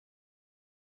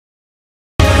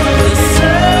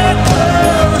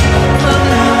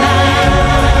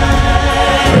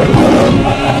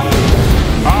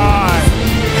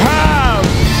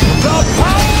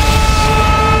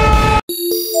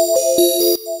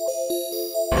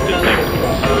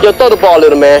Yo, throw the ball,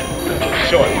 little man.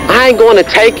 I ain't going to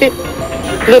take it.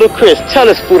 Little Chris, tell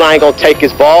this fool I ain't gonna take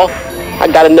his ball. I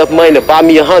got enough money to buy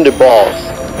me 100 balls.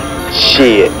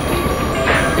 Shit.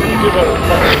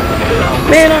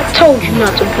 Man, I told you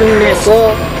not to bring that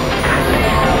ball.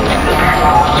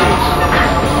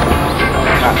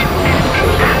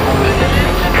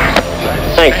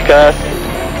 Thanks, cuz.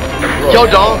 Yo,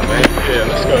 dog. Yeah,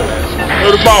 let's go.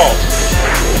 Throw the ball.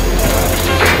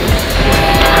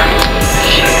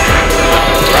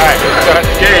 Right, let's start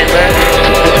the game, man.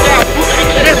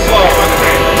 This ball.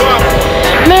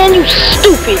 Man, you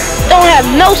stupid. Don't have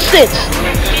no sense.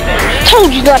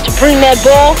 Told you not to bring that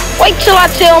ball. Wait till I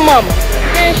tell mama.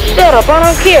 Man, shut up. I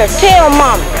don't care. Tell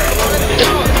mama.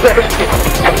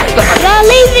 Not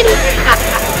leaving?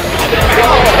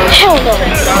 Hell no.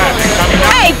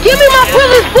 Hey, give me my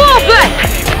brother's ball back.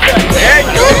 Hey,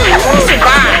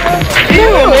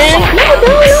 No, man. No.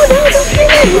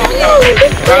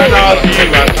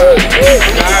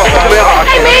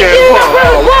 Hey, man, give me my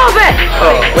brother's ball back.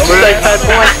 What you say, fat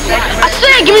boy? I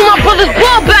said give me my brother's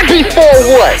ball back before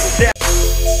what?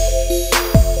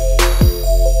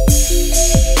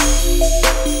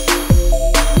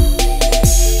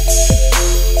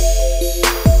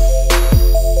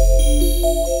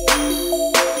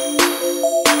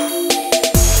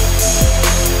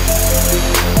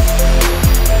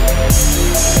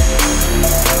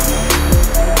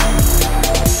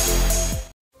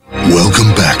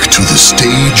 Welcome back to the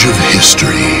stage of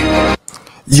history.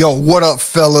 Yo, what up,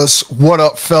 fellas? What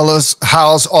up, fellas?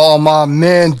 How's all my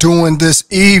men doing this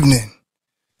evening?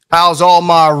 How's all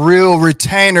my real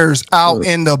retainers out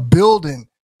in the building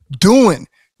doing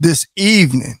this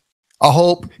evening? I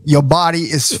hope your body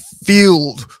is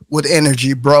filled with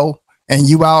energy, bro, and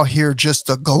you out here just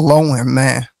a glowing,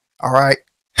 man. All right?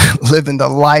 Living the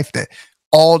life that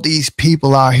all these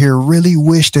people out here really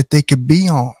wish that they could be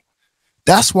on.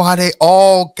 That's why they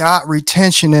all got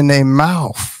retention in their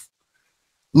mouth.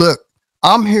 Look,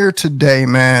 I'm here today,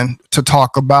 man, to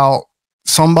talk about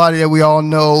somebody that we all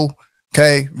know,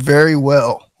 okay, very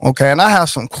well, okay? And I have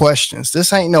some questions.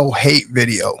 This ain't no hate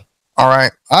video, all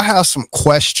right? I have some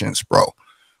questions, bro,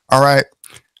 all right?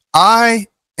 I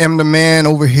am the man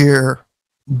over here,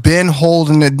 been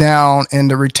holding it down in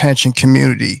the retention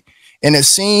community. And it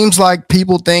seems like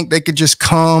people think they could just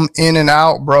come in and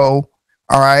out, bro,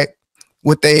 all right,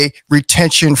 with a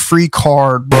retention free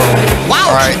card, bro. Wow.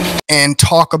 All right, and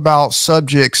talk about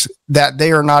subjects that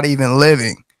they are not even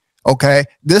living. Okay,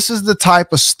 this is the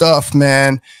type of stuff,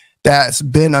 man, that's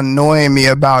been annoying me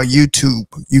about YouTube.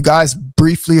 You guys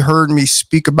briefly heard me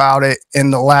speak about it in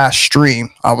the last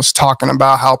stream. I was talking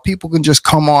about how people can just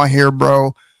come on here,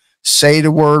 bro, say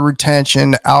the word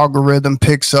retention, the algorithm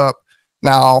picks up.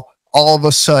 Now all of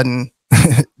a sudden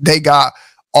they got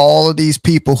all of these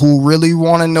people who really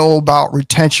want to know about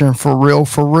retention for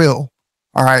real,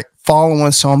 all right,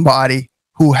 following somebody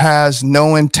who has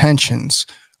no intentions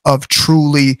of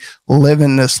truly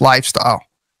living this lifestyle,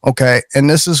 okay? And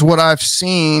this is what I've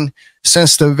seen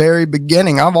since the very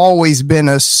beginning. I've always been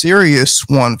a serious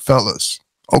one, fellas,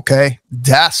 okay?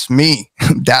 That's me.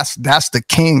 That's the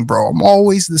king, bro. I'm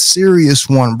always the serious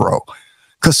one, bro,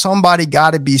 because somebody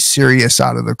got to be serious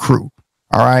out of the crew,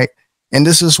 all right? And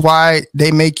this is why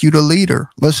they make you the leader.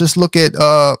 Let's just look at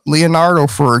Leonardo,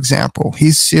 for example.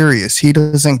 He's serious. He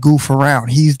doesn't goof around.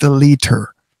 He's the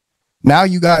leader. Now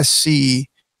you guys see,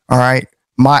 all right,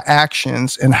 my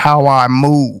actions and how I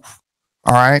move,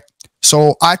 all right?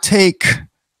 So I take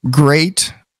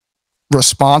great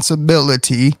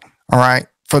responsibility, all right,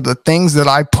 for the things that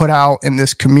I put out in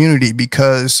this community,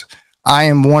 because I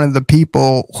am one of the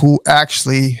people who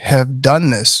actually have done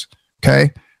this,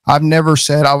 okay? I've never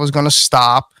said I was going to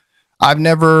stop. I've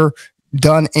never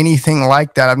done anything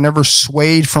like that. I've never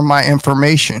swayed from my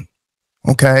information.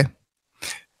 Okay.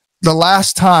 The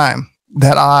last time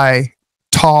that I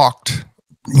talked,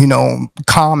 you know,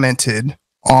 commented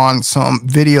on some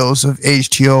videos of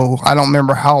HTO, I don't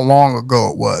remember how long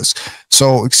ago it was.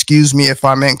 So excuse me if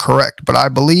I'm incorrect, but I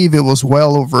believe it was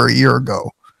well over a year ago.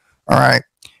 All right.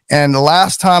 And the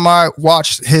last time I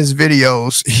watched his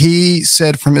videos, he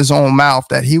said from his own mouth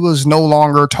that he was no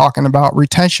longer talking about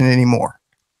retention anymore.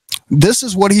 This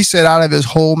is what he said out of his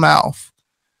whole mouth,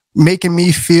 making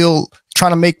me feel,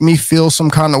 trying to make me feel some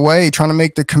kind of way, trying to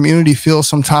make the community feel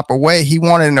some type of way. He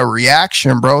wanted a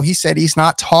reaction, bro. He said he's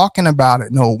not talking about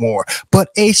it no more.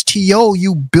 But HTO,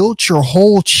 you built your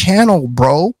whole channel,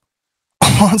 bro,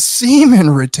 on semen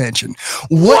retention.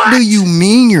 What do you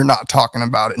mean you're not talking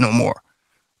about it no more?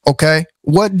 Okay,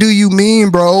 what do you mean,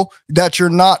 bro, that you're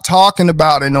not talking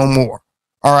about it no more?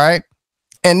 All right.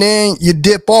 And then you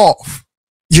dip off.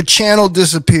 your channel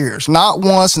disappears. Not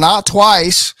once, not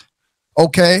twice.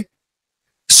 Okay.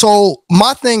 So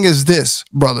my thing is this,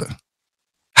 brother.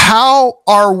 How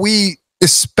are we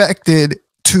expected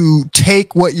to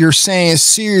take what you're saying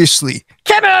seriously?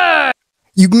 Semen!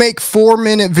 You make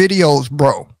 4-minute videos,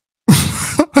 bro.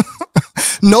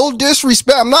 No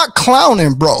disrespect. I'm not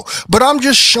clowning, bro, but I'm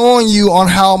just showing you on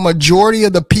how majority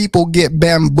of the people get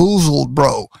bamboozled,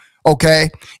 bro.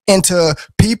 Okay. Into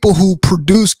people who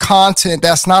produce content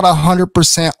that's not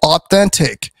 100%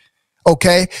 authentic.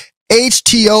 Okay.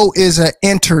 HTO is an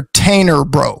entertainer,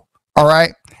 bro. All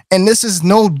right. And this is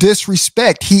no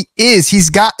disrespect. He's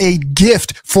got a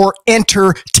gift for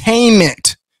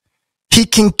entertainment. He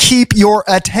can keep your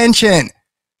attention.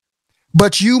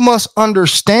 But you must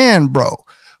understand, bro,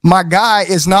 my guy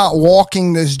is not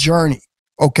walking this journey,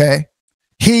 okay?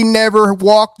 He never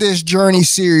walked this journey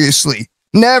seriously.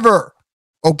 Never,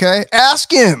 okay?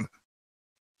 Ask him.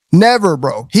 Never,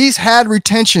 bro. He's had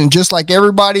retention just like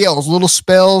everybody else, little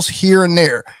spells here and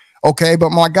there, okay?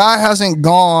 But my guy hasn't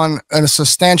gone a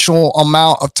substantial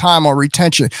amount of time on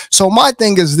retention. So my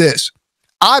thing is this.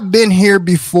 I've been here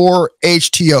before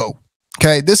HTO.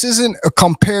 Okay, this isn't a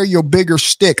compare your bigger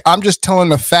stick. I'm just telling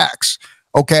the facts.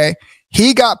 Okay,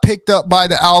 he got picked up by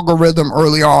the algorithm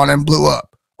early on and blew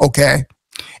up. Okay,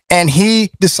 and he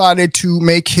decided to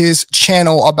make his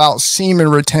channel about semen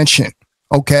retention.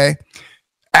 Okay,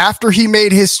 after he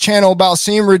made his channel about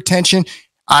semen retention,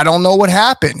 I don't know what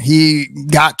happened. He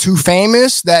got too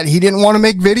famous that he didn't want to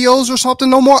make videos or something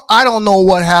no more. I don't know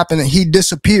what happened. He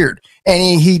disappeared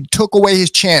and he took away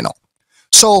his channel.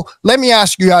 So let me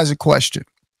ask you guys a question.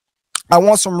 I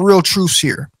want some real truths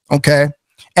here, okay?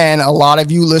 And a lot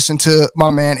of you listen to my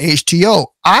man HTO.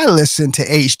 I listen to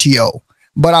HTO,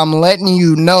 but I'm letting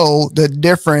you know the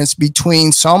difference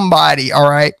between somebody, all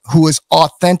right, who is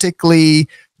authentically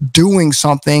doing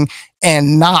something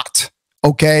and not,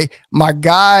 okay? My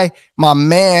guy, my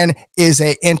man is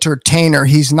an entertainer.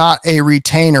 He's not a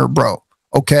retainer, bro,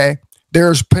 okay?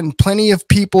 There's been plenty of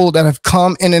people that have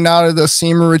come in and out of the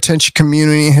semen retention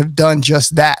community and have done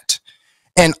just that.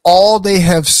 And all they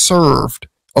have served,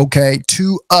 okay,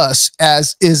 to us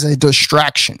as is a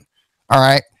distraction. All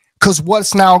right. Because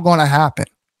what's now going to happen?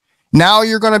 Now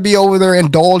you're going to be over there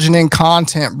indulging in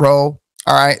content, bro.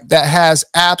 All right. That has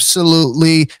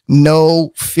absolutely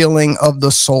no feeling of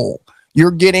the soul.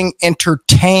 You're getting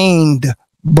entertained,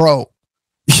 bro.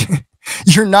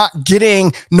 You're not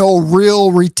getting no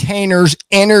real retainers,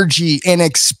 energy, and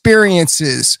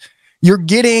experiences. You're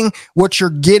getting what you're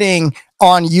getting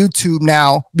on YouTube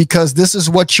now because this is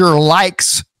what your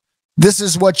likes, this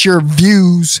is what your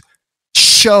views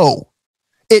show.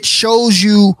 It shows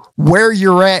you where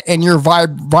you're at in your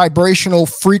vibrational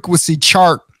frequency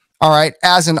chart, all right,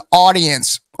 as an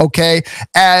audience. Okay,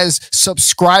 as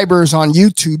subscribers on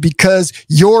YouTube, because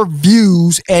your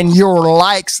views and your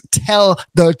likes tell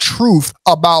the truth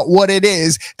about what it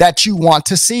is that you want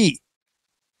to see.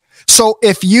 So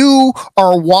if you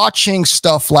are watching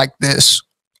stuff like this,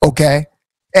 okay,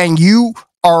 and you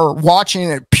are watching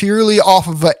it purely off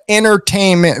of an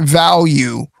entertainment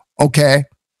value, okay,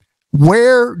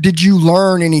 where did you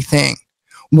learn anything?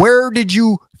 Where did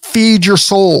you feed your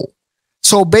soul?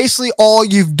 So basically all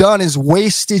you've done is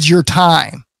wasted your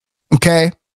time. Okay.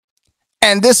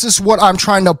 And this is what I'm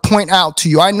trying to point out to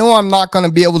you. I know I'm not going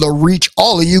to be able to reach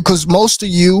all of you because most of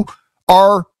you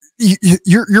are, you're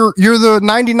the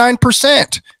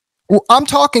 99%. I'm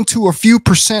talking to a few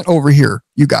percent over here,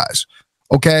 you guys.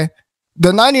 Okay.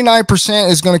 The 99%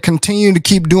 is going to continue to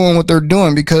keep doing what they're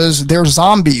doing because they're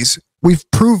zombies. We've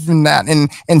proven that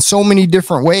in so many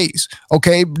different ways,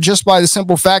 okay? Just by the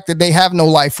simple fact that they have no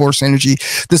life force energy,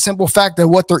 the simple fact that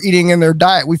what they're eating in their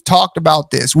diet, we've talked about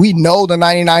this. We know the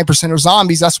 99% of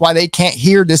zombies, that's why they can't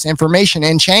hear this information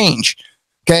and change,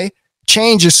 okay?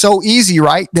 Change is so easy,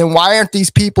 right? Then why aren't these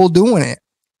people doing it?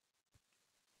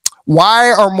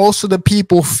 Why are most of the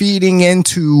people feeding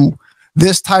into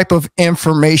this type of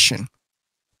information,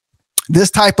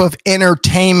 this type of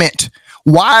entertainment?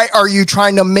 Why are you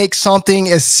trying to make something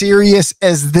as serious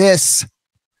as this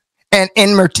an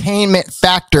entertainment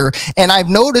factor? And I've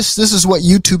noticed this is what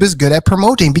YouTube is good at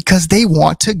promoting because they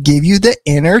want to give you the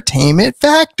entertainment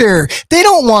factor. They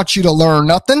don't want you to learn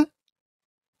nothing.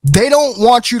 They don't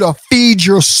want you to feed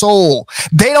your soul.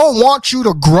 They don't want you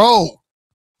to grow.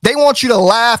 They want you to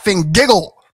laugh and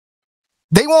giggle.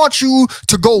 They want you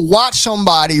to go watch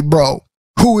somebody, bro,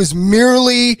 who is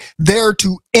merely there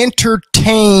to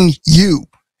entertain you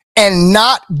and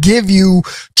not give you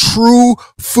true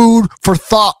food for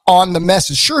thought on the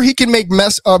message. Sure, he can make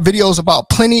videos about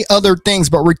plenty other things,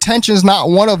 but retention is not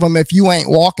one of them if you ain't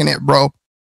walking it, bro.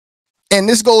 And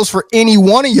this goes for any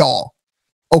one of y'all.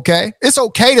 Okay. It's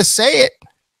okay to say it.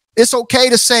 It's okay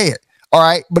to say it. All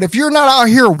right. But if you're not out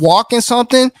here walking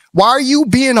something, why are you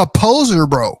being a poser,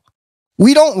 bro?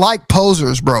 We don't like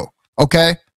posers, bro.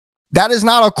 Okay. That is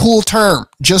not a cool term,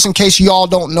 just in case y'all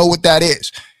don't know what that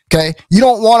is. Okay. You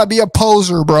don't want to be a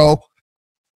poser, bro.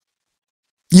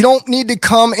 You don't need to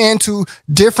come into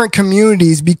different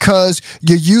communities because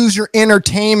you use your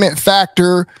entertainment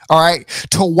factor, all right,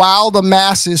 to wow the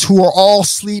masses who are all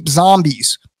sleep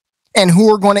zombies and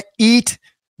who are going to eat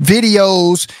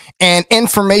videos and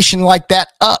information like that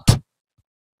up.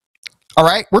 All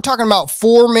right. We're talking about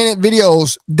 4-minute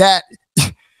videos that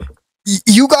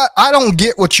you got. I don't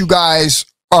get what you guys,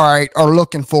 all right, are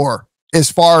looking for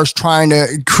as far as trying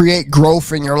to create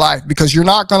growth in your life, because you're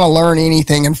not going to learn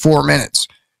anything in 4 minutes.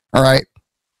 All right.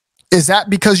 Is that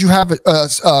because you have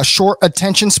a short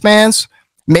attention spans?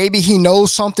 Maybe he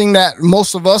knows something that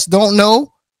most of us don't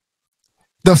know.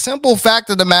 The simple fact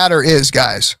of the matter is,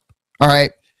 guys, all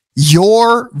right,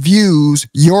 your views,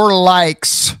 your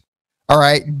likes, all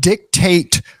right,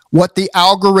 dictate what the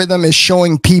algorithm is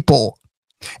showing people.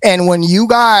 And when you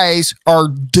guys are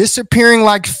disappearing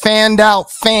like fanned out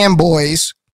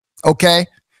fanboys, okay,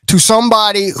 to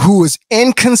somebody who is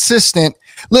inconsistent.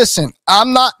 Listen,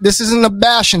 this isn't a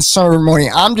bashing ceremony.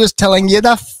 I'm just telling you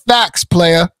the facts,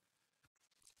 player.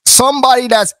 Somebody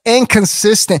that's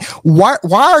inconsistent. Why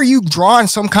are you drawing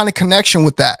some kind of connection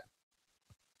with that?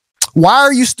 Why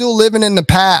are you still living in the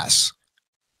past?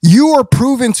 You are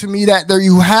proving to me that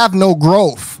you have no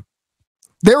growth.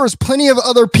 There is plenty of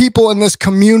other people in this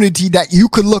community that you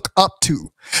could look up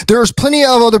to. There's plenty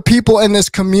of other people in this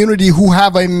community who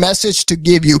have a message to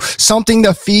give you, something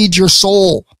to feed your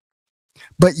soul.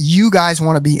 But you guys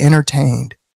want to be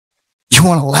entertained. You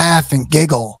want to laugh and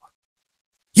giggle.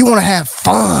 You want to have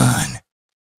fun.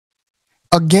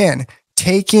 Again,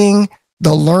 taking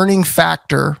the learning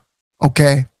factor,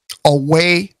 okay,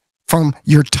 away from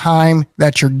your time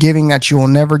that you're giving that you will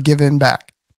never give in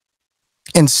back.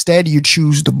 Instead, you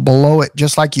choose to blow it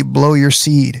just like you blow your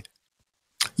seed.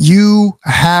 You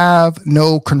have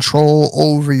no control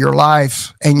over your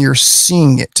life, and you're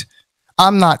seeing it.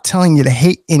 I'm not telling you to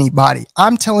hate anybody.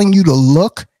 I'm telling you to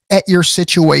look at your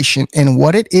situation and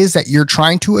what it is that you're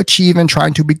trying to achieve and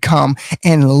trying to become,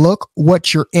 and look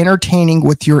what you're entertaining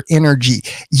with your energy.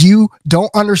 You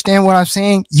don't understand what I'm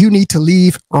saying? You need to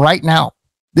leave right now.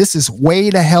 This is way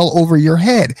the hell over your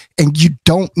head, and you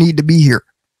don't need to be here.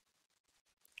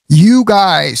 You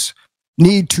guys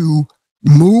need to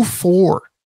move forward,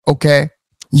 okay?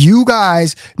 You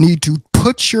guys need to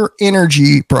put your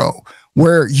energy, bro,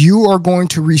 where you are going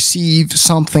to receive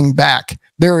something back.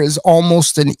 There is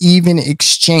almost an even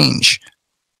exchange.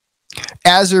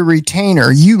 As a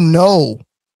retainer, you know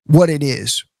what it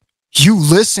is. You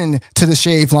listen to the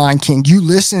TheShavedLionKing. You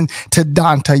listen to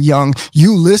Dante Young.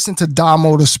 You listen to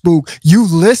Damo the Spook. You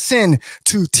listen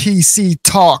to TC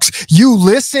Talks. You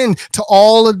listen to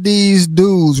all of these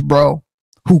dudes, bro,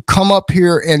 who come up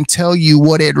here and tell you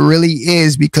what it really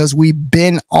is, because we've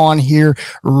been on here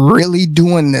really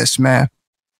doing this, man.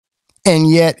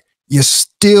 And yet you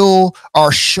still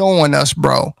are showing us,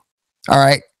 bro, all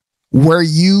right, where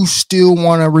you still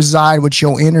want to reside with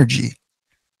your energy.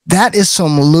 That is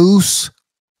some loose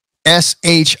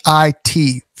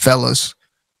SHIT, fellas.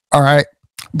 All right.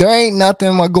 There ain't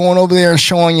nothing like going over there and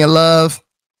showing you love,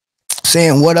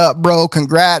 saying, what up, bro?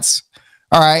 Congrats.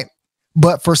 All right.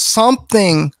 But for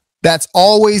something that's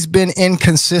always been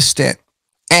inconsistent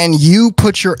and you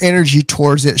put your energy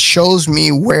towards it, shows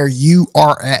me where you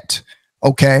are at.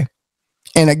 Okay.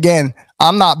 And again,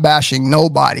 I'm not bashing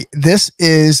nobody. This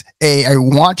is I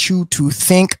want you to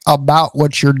think about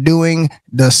what you're doing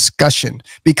discussion,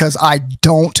 because I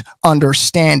don't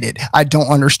understand it. I don't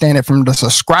understand it from the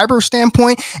subscriber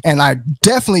standpoint, and I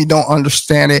definitely don't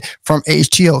understand it from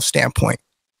HTO standpoint.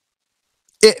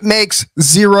 It makes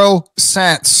zero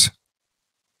sense.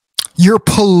 You're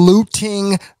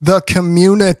polluting the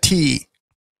community.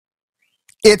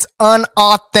 It's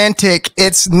unauthentic.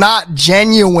 It's not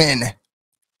genuine.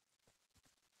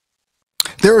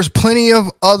 There's plenty of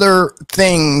other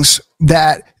things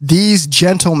that these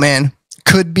gentlemen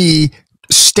could be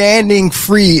standing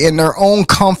free in their own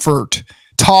comfort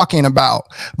talking about,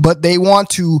 but they want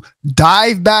to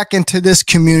dive back into this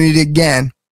community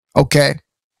again, okay,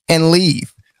 and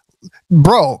leave.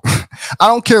 Bro, I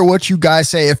don't care what you guys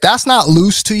say. If that's not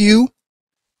loose to you,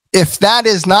 if that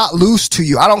is not loose to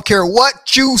you, I don't care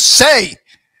what you say.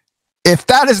 If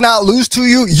that is not loose to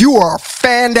you, you are a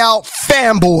fanned out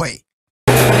fanboy.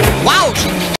 Wow,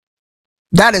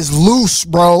 that is loose,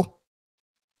 bro.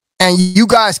 And you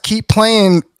guys keep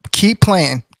playing, keep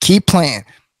playing, keep playing.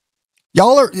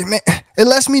 Y'all are, man, it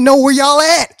lets me know where y'all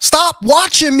at. Stop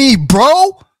watching me,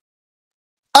 bro.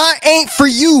 I ain't for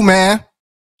you, man.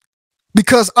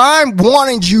 Because I'm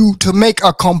wanting you to make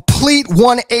a complete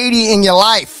 180 in your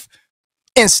life.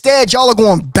 Instead, y'all are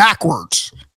going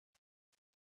backwards.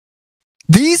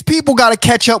 These people got to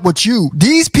catch up with you.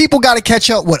 These people got to catch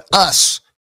up with us.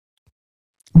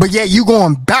 But yeah, you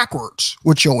going backwards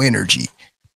with your energy.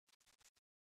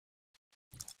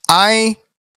 I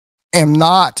am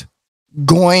not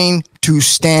going to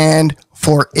stand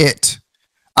for it.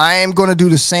 I am going to do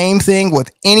the same thing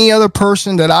with any other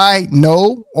person that I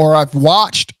know or I've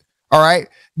watched, all right,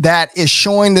 that is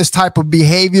showing this type of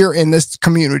behavior in this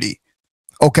community,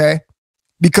 okay?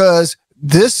 Because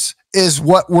this is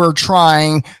what we're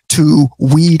trying to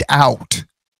weed out.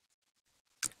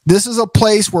 This is a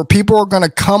place where people are going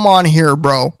to come on here,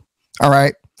 bro, all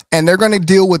right, and they're going to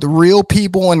deal with real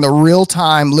people in the real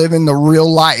time, living the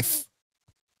real life.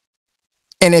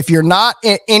 And if you're not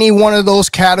in any one of those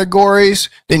categories,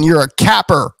 then you're a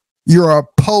capper. You're a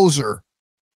poser.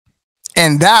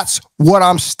 And that's what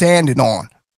I'm standing on.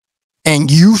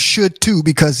 And you should too,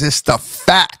 because it's the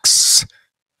facts.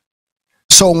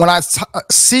 So when I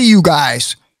see you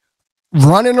guys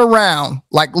running around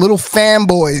like little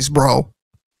fanboys, bro,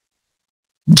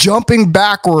 jumping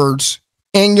backwards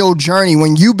in your journey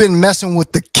when you've been messing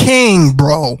with the king,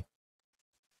 bro,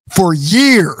 for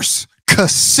years,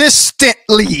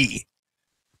 consistently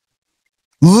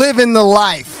living the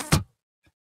life.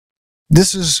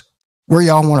 This is where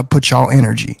y'all want to put y'all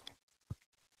energy.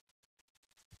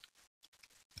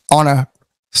 On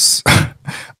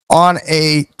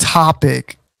a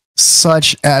topic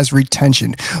such as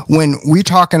retention. When we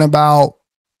talking about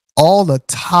all the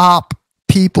top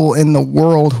people in the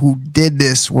world who did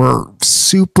this were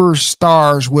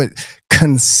superstars with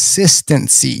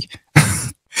consistency.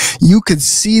 You could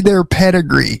see their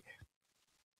pedigree,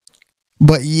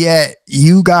 but yet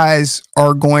you guys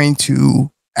are going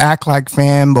to act like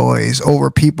fanboys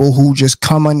over people who just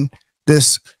come in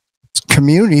this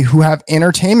community who have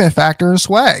entertainment factor and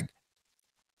swag.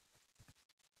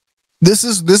 This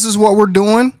is what we're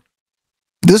doing.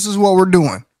 This is what we're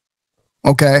doing.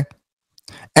 Okay.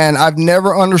 And I've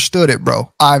never understood it,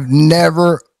 bro. I've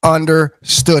never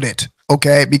understood it.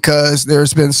 Okay, because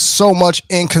there's been so much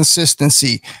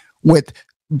inconsistency with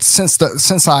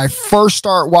since I first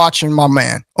start watching my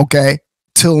man, okay,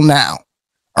 till now.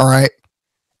 All right.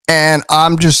 And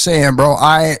I'm just saying, bro,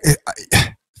 I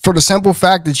for the simple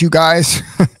fact that you guys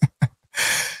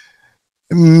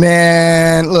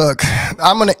man, look,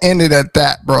 I'm gonna end it at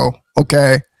that, bro.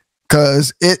 Okay.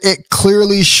 Because it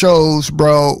clearly shows,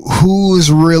 bro, who's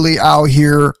really out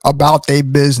here about their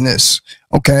business,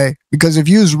 okay? Because if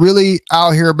you was really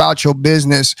out here about your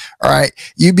business, all right,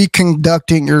 you be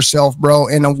conducting yourself, bro,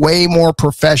 in a way more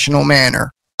professional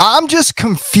manner. I'm just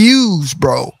confused,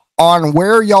 bro, on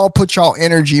where y'all put y'all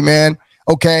energy, man,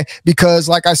 okay? Because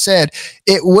like I said,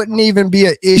 it wouldn't even be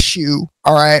an issue,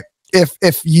 all right,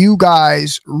 if you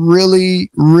guys really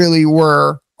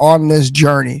were on this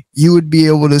journey. You would be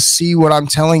able to see what I'm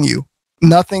telling you.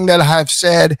 Nothing that I have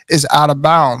said is out of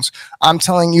bounds. I'm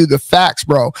telling you the facts,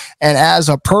 bro. And as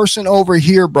a person over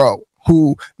here, bro,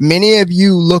 who many of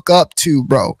you look up to,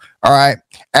 bro, all right,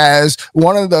 as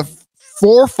one of the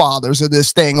forefathers of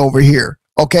this thing over here,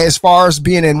 okay, as far as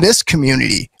being in this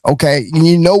community, okay,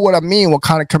 you know what I mean, what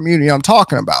kind of community I'm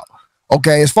talking about.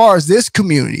 Okay, as far as this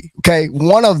community, okay,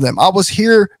 one of them, I was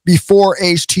here before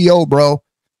HTO, bro.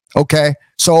 Okay,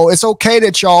 so it's okay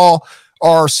that y'all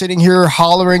are sitting here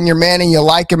hollering your man and you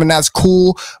like him and that's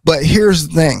cool. But here's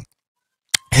the thing.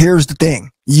 Here's the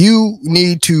thing. You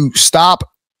need to stop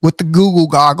with the Google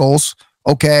goggles,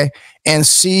 okay, and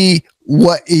see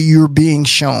what you're being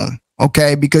shown,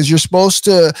 okay, because you're supposed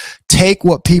to take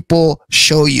what people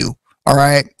show you. All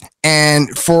right. And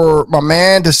for my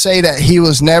man to say that he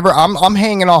was never, I'm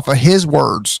hanging off of his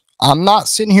words. I'm not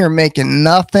sitting here making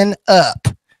nothing up.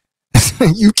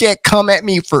 You can't come at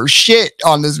me for shit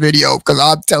on this video because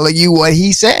I'm telling you what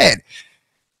he said.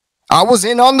 I was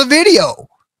in on the video.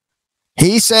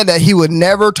 He said that he would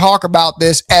never talk about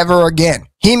this ever again.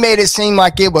 He made it seem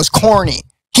like it was corny.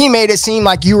 He made it seem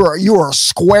like you were a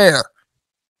square.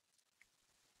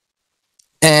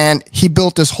 And he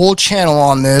built this whole channel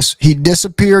on this. He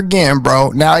disappeared again, bro.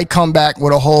 Now he come back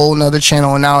with a whole nother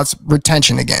channel and now it's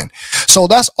retention again. So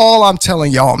that's all I'm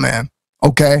telling y'all, man.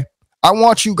 Okay. I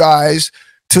want you guys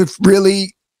to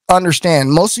really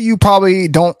understand. Most of you probably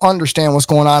don't understand what's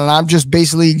going on. And I'm just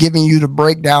basically giving you the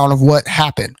breakdown of what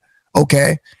happened.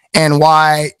 Okay. And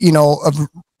why, you know,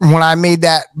 when I made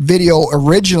that video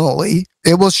originally,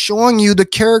 it was showing you the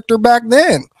character back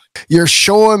then. You're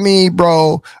showing me,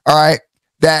 bro, all right,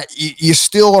 that you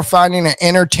still are finding an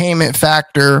entertainment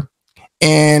factor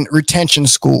in retention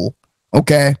school,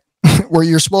 okay? Where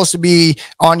you're supposed to be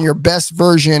on your best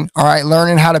version, all right,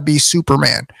 learning how to be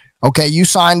Superman. Okay, you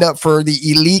signed up for the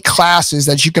elite classes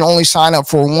that you can only sign up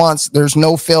for once. There's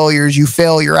no failures. You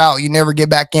fail, you're out. You never get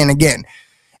back in again.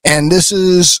 And this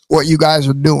is what you guys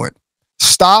are doing.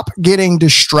 Stop getting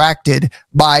distracted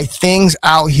by things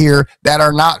out here that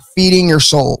are not feeding your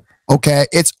soul. Okay,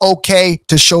 it's okay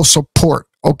to show support.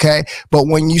 Okay, but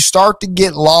when you start to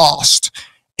get lost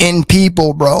in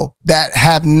people, bro, that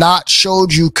have not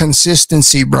showed you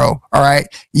consistency, bro, all right,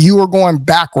 you are going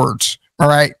backwards. All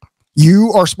right.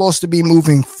 You are supposed to be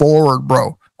moving forward,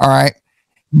 bro. All right.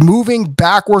 Moving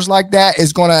backwards like that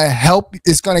is going to help.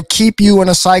 It's going to keep you in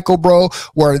a cycle, bro,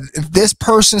 where if this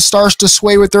person starts to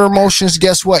sway with their emotions,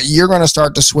 guess what? You're going to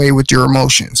start to sway with your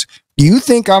emotions. You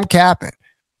think I'm capping?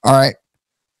 All right.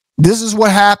 This is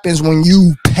what happens when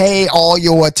you pay all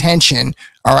your attention,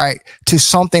 all right, to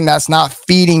something that's not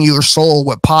feeding your soul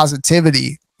with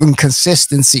positivity and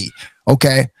consistency.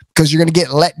 Okay. Because you're going to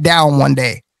get let down one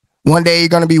day. One day you're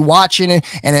going to be watching it,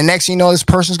 and the next thing you know, this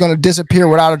person's going to disappear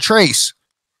without a trace.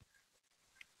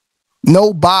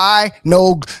 No bye,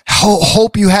 no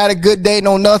hope you had a good day,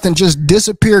 no nothing. Just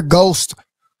disappear, ghost.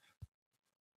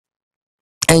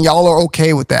 And y'all are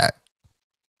okay with that.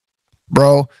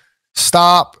 Bro,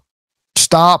 stop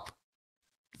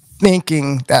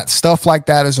thinking that stuff like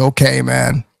that is okay,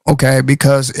 man. Okay,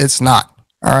 because it's not.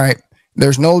 All right.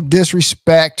 There's no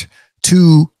disrespect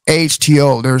to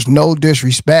HTO. There's no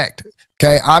disrespect.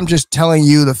 Okay. I'm just telling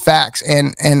you the facts,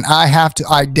 and I have to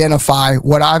identify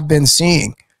what I've been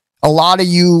seeing. A lot of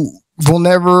you will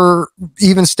never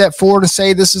even step forward and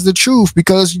say this is the truth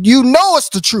because you know it's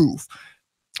the truth,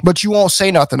 but you won't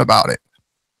say nothing about it.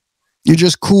 You're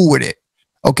just cool with it.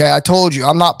 Okay. I told you,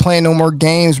 I'm not playing no more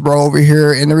games, bro, over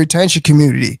here in the retention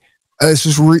community. This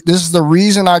is the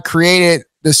reason I created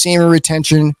the Semen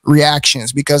retention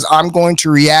reactions, because I'm going to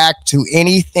react to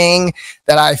anything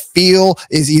that I feel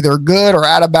is either good or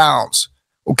out of bounds.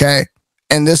 Okay.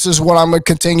 And this is what I'm going to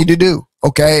continue to do.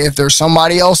 Okay. If there's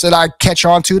somebody else that I catch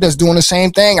on to that's doing the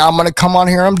same thing, I'm going to come on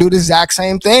here and do the exact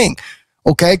same thing.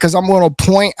 Okay. Because I'm going to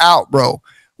point out, bro,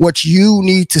 what you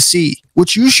need to see,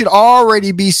 what you should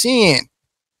already be seeing.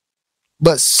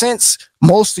 But since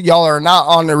most of y'all are not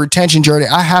on the retention journey,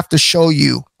 I have to show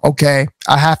you. Okay.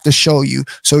 I have to show you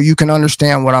so you can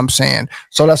understand what I'm saying.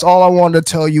 So that's all I wanted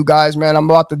to tell you guys, man. I'm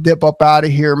about to dip up out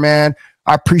of here, man.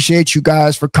 I appreciate you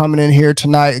guys for coming in here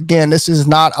tonight. Again, this is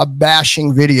not a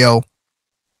bashing video.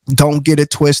 Don't get it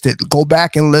twisted. Go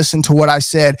back and listen to what I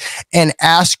said and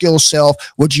ask yourself,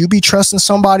 would you be trusting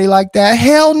somebody like that?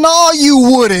 Hell no, you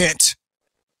wouldn't.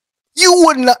 You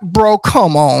wouldn't, bro.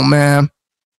 Come on, man.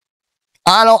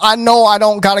 I know I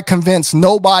don't got to convince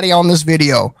nobody on this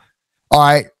video. All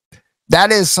right.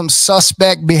 That is some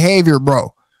suspect behavior,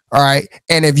 bro. All right.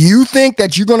 And if you think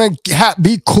that you're going to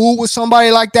be cool with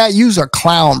somebody like that, you's a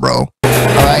clown, bro. All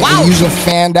right. Wow. You's a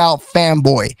fanned out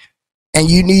fanboy, and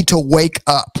you need to wake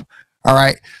up. All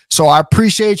right. So I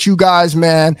appreciate you guys,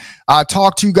 man. I'll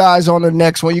talk to you guys on the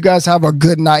next one. You guys have a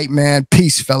good night, man.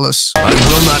 Peace, fellas. I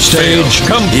will not fail,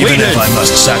 even if I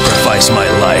must sacrifice my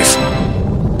life.